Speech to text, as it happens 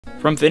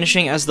From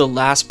finishing as the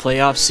last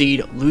playoff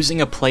seed,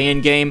 losing a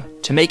play-in game,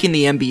 to making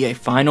the NBA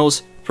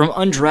Finals, from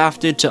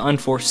undrafted to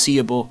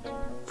unforeseeable,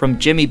 from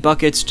Jimmy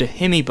Buckets to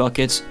Himmy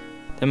Buckets,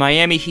 the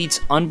Miami Heat's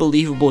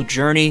unbelievable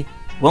journey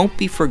won't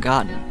be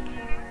forgotten.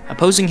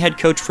 Opposing head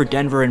coach for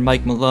Denver and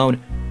Mike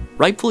Malone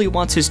rightfully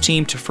wants his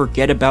team to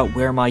forget about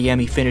where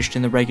Miami finished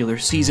in the regular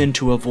season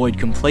to avoid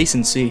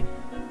complacency,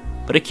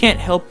 but it can't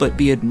help but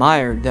be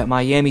admired that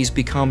Miami's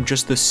become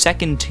just the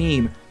second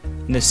team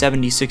in the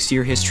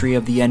 76-year history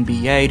of the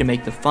NBA to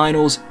make the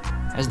finals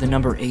as the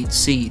number 8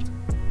 seed.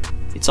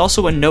 It's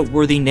also a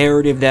noteworthy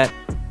narrative that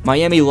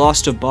Miami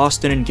lost to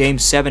Boston in Game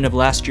 7 of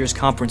last year's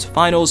conference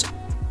finals,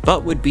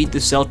 but would beat the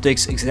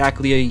Celtics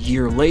exactly a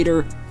year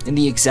later in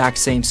the exact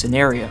same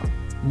scenario.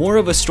 More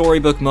of a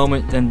storybook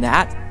moment than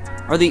that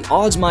are the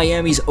odds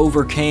Miami's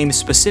overcame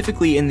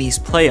specifically in these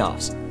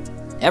playoffs.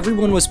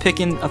 Everyone was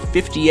picking a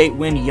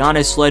 58-win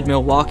Giannis-led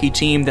Milwaukee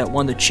team that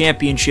won the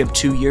championship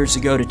 2 years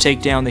ago to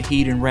take down the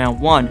Heat in round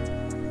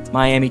 1.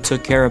 Miami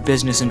took care of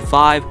business in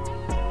 5.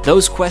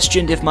 Those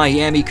questioned if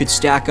Miami could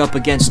stack up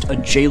against a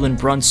Jalen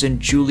Brunson,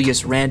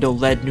 Julius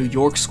Randle-led New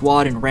York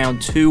squad in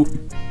round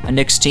 2, a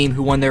Knicks team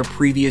who won their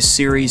previous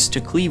series to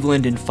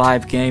Cleveland in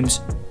 5 games.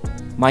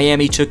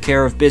 Miami took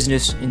care of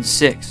business in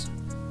 6.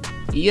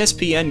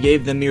 ESPN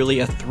gave them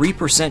merely a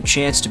 3%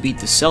 chance to beat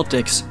the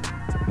Celtics.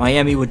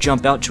 Miami would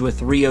jump out to a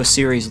 3-0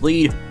 series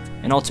lead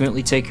and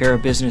ultimately take care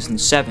of business in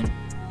 7.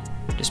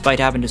 Despite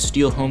having to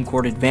steal home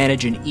court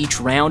advantage in each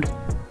round,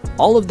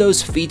 all of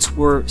those feats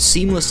were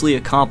seamlessly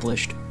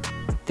accomplished.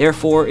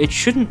 Therefore, it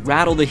shouldn't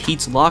rattle the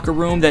Heat's locker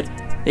room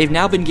that they've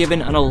now been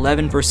given an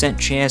 11%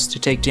 chance to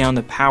take down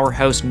the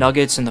powerhouse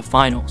Nuggets in the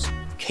finals.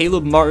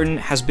 Caleb Martin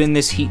has been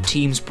this Heat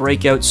team's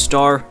breakout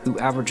star, who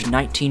averaged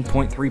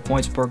 19.3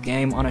 points per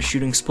game on a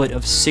shooting split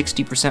of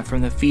 60%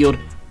 from the field,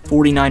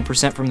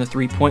 49% from the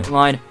three-point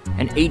line,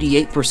 and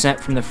 88%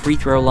 from the free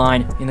throw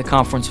line in the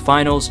conference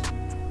finals.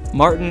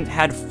 Martin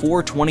had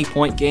 4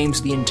 20-point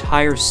games the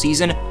entire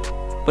season,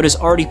 but has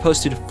already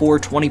posted 4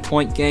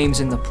 20-point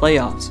games in the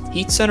playoffs.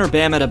 Heat center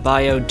Bam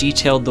Adebayo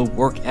detailed the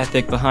work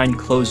ethic behind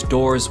closed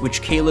doors,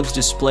 which Caleb's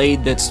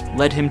displayed that's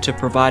led him to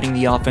providing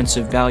the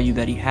offensive value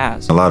that he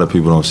has. A lot of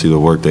people don't see the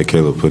work that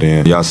Caleb put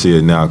in. Y'all see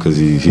it now because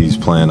he's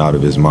playing out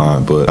of his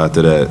mind, but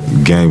after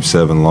that Game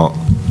 7 loss,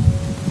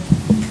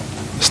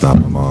 it's not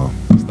my mom.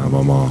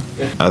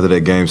 After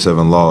that Game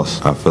 7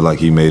 loss, I feel like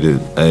he made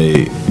it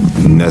a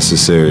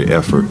necessary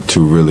effort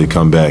to really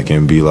come back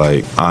and be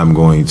like, I'm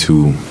going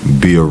to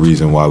be a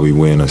reason why we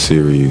win a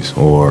series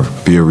or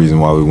be a reason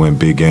why we win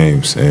big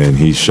games. And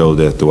he showed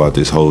that throughout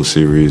this whole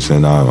series,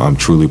 and I'm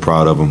truly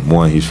proud of him.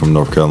 One, he's from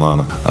North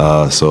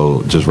Carolina,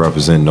 so just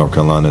representing North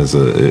Carolina is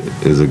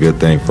a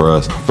good thing for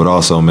us. But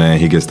also, man,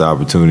 he gets the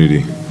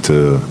opportunity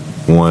to,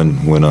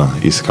 1, win a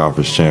Eastern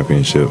Conference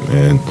championship,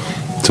 and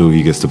 2,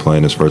 he gets to play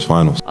in his first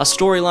finals. A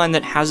storyline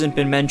that hasn't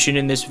been mentioned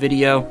in this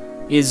video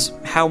is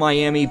how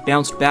Miami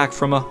bounced back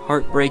from a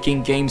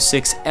heartbreaking Game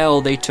 6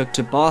 L they took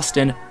to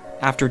Boston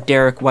after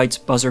Derek White's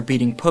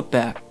buzzer-beating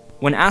putback.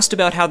 When asked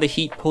about how the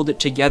Heat pulled it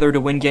together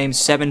to win Game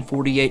 7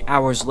 48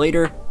 hours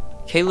later,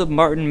 Caleb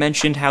Martin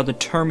mentioned how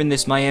determined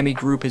this Miami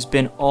group has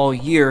been all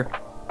year,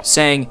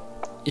 saying,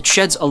 "It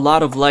sheds a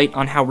lot of light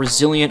on how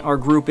resilient our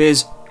group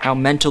is, how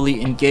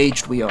mentally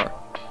engaged we are."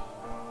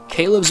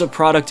 Caleb's a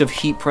product of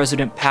Heat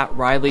president Pat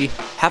Riley,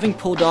 having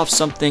pulled off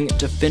something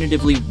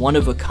definitively one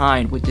of a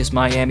kind with this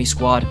Miami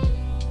squad,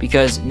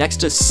 because next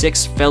to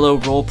 6 fellow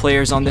role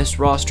players on this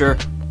roster,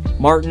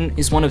 Martin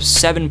is one of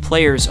 7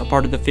 players a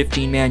part of the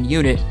 15-man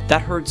unit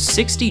that heard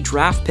 60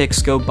 draft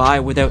picks go by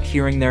without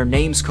hearing their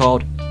names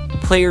called,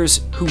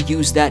 players who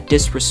use that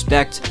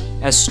disrespect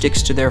as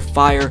sticks to their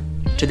fire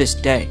to this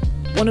day.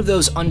 One of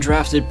those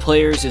undrafted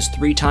players is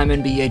 3-time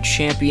NBA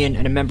champion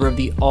and a member of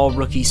the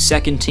all-rookie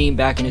second team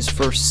back in his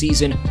first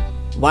season,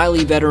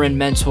 wily veteran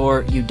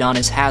mentor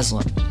Udonis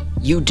Haslem.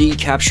 UD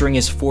capturing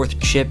his 4th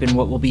chip in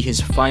what will be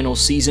his final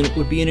season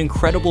would be an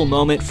incredible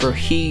moment for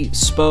he,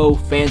 Spo,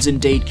 fans in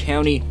Dade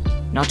County,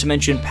 not to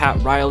mention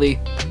Pat Riley,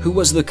 who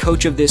was the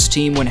coach of this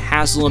team when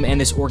Haslem and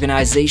this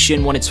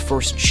organization won its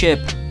first chip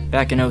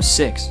back in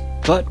 06.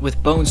 But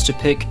with bones to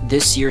pick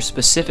this year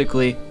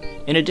specifically,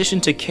 in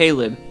addition to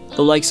Caleb,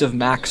 the likes of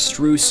Max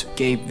Strus,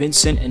 Gabe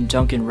Vincent, and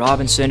Duncan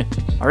Robinson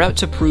are out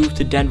to prove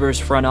to Denver's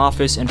front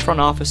office and front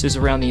offices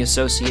around the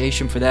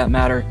association for that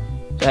matter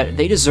that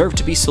they deserve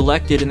to be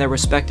selected in their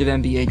respective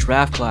NBA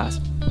draft class.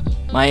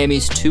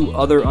 Miami's 2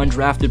 other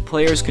undrafted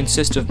players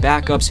consist of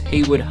backups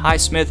Haywood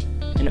Highsmith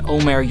and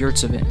Omer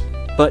Yurtseven.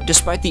 But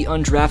despite the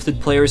undrafted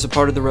players a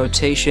part of the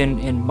rotation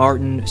in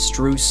Martin,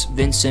 Strus,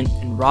 Vincent,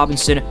 and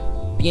Robinson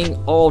being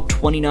all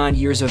 29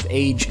 years of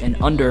age and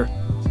under,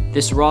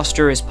 this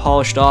roster is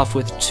polished off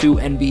with 2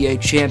 NBA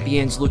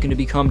champions looking to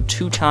become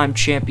 2-time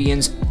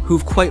champions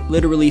who've quite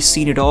literally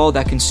seen it all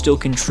that can still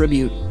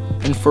contribute,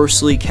 and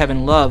firstly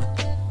Kevin Love,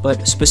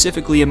 but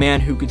specifically a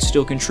man who could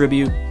still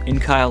contribute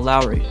in Kyle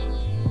Lowry.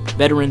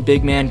 Veteran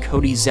big man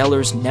Cody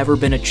Zeller's never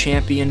been a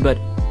champion, but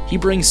He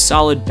brings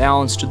solid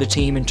balance to the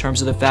team in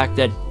terms of the fact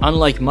that,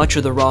 unlike much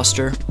of the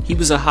roster, he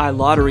was a high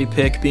lottery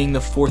pick, being the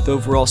 4th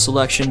overall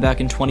selection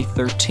back in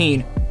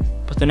 2013,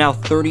 but the now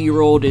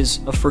 30-year-old is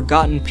a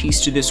forgotten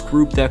piece to this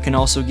group that can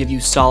also give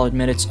you solid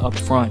minutes up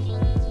front.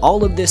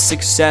 All of this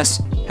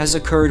success has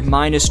occurred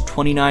minus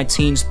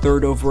 2019's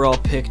 3rd overall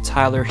pick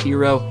Tyler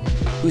Hero,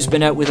 who's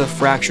been out with a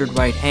fractured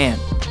right hand.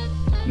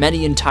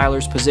 Many in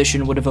Tyler's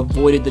position would have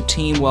avoided the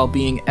team while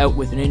being out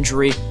with an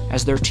injury,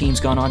 as their team's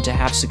gone on to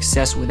have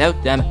success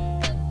without them.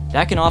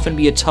 That can often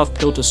be a tough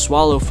pill to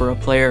swallow for a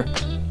player,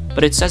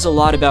 but it says a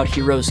lot about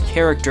Hero's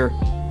character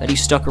that he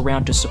stuck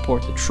around to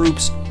support the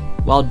troops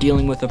while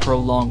dealing with a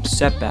prolonged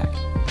setback.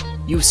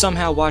 You've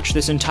somehow watched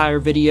this entire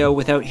video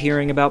without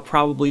hearing about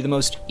probably the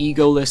most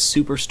egoless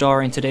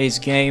superstar in today's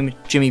game,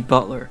 Jimmy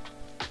Butler.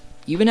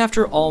 Even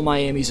after all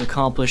Miami's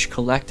accomplished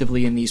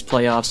collectively in these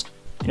playoffs,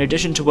 in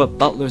addition to what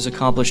Butler's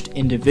accomplished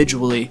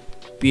individually,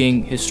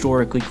 being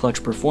historically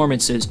clutch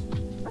performances,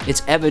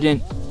 it's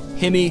evident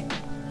Himmy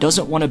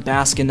doesn't want to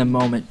bask in the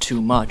moment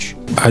too much.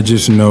 I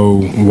just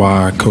know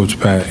why Coach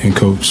Pat and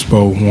Coach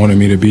Spo wanted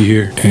me to be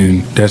here,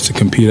 and that's to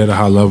compete at a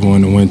high level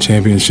and to win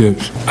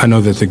championships. I know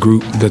that the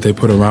group that they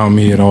put around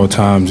me at all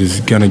times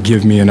is going to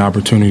give me an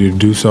opportunity to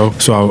do so.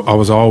 So I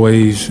was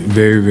always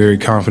very, very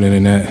confident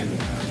in that.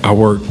 I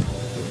worked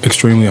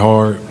extremely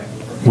hard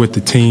with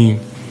the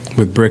team.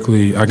 With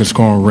Brickley, I can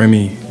score on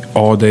Remy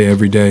all day,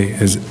 every day,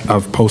 as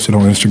I've posted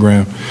on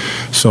Instagram.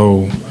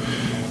 So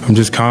I'm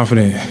just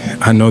confident.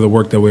 I know the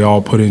work that we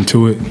all put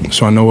into it,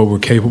 so I know what we're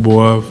capable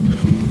of.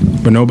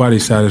 But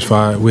nobody's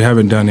satisfied. We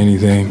haven't done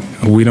anything.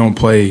 We don't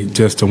play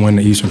just to win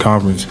the Eastern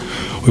Conference.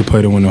 We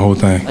play to win the whole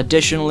thing.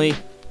 Additionally,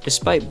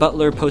 despite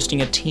Butler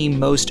posting a team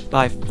most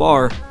by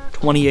far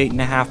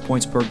 28.5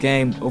 points per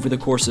game over the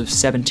course of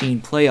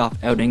 17 playoff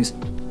outings,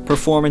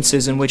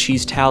 performances in which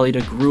he's tallied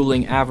a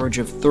grueling average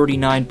of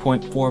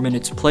 39.4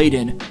 minutes played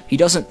in, he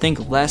doesn't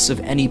think less of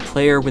any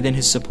player within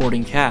his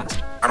supporting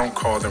cast. I don't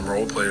call them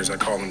role players, I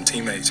call them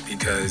teammates,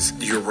 because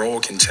your role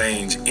can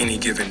change any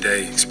given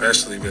day,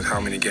 especially with how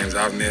many games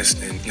I've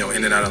missed and,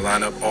 in and out of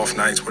lineup, off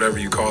nights, whatever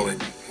you call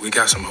it. We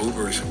got some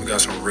hoopers. We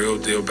got some real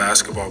deal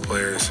basketball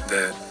players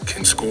that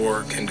can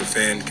score, can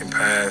defend, can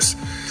pass,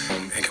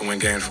 and can win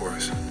games for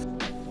us.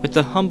 With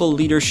the humble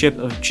leadership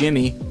of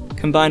Jimmy,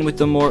 combined with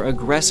the more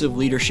aggressive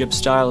leadership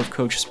style of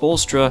Coach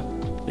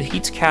Spoelstra, the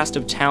Heat's cast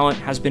of talent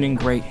has been in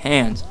great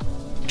hands,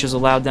 which has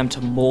allowed them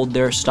to mold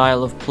their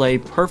style of play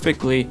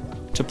perfectly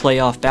to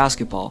playoff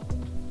basketball.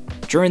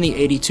 During the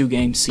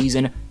 82-game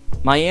season,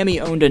 Miami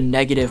owned a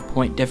negative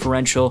point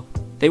differential.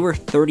 They were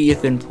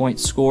 30th in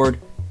points scored.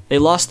 They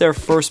lost their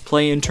first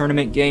play-in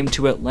tournament game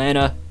to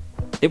Atlanta.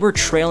 They were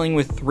trailing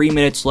with 3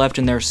 minutes left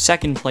in their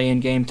second play-in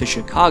game to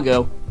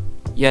Chicago,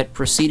 yet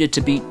proceeded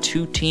to beat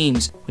 2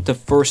 teams with the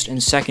first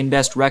and second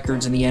best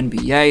records in the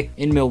NBA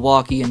in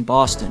Milwaukee and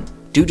Boston.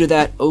 Due to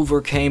that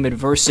overcame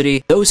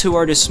adversity, those who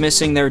are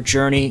dismissing their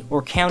journey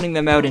or counting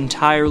them out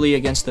entirely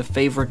against the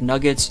favored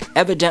Nuggets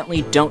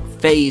evidently don't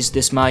faze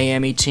this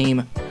Miami team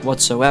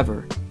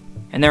whatsoever,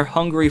 and they're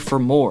hungry for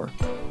more.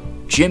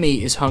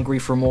 Jimmy is hungry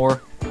for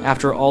more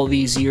after all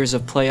these years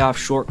of playoff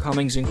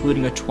shortcomings,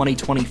 including a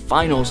 2020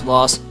 Finals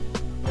loss.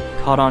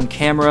 Caught on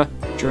camera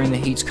during the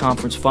Heat's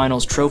Conference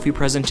Finals trophy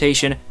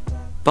presentation,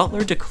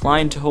 Butler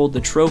declined to hold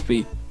the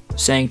trophy,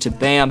 saying to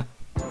Bam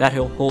that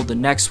he'll hold the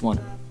next one.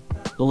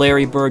 The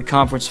Larry Bird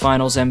Conference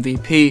Finals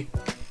MVP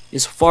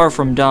is far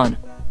from done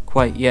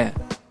quite yet.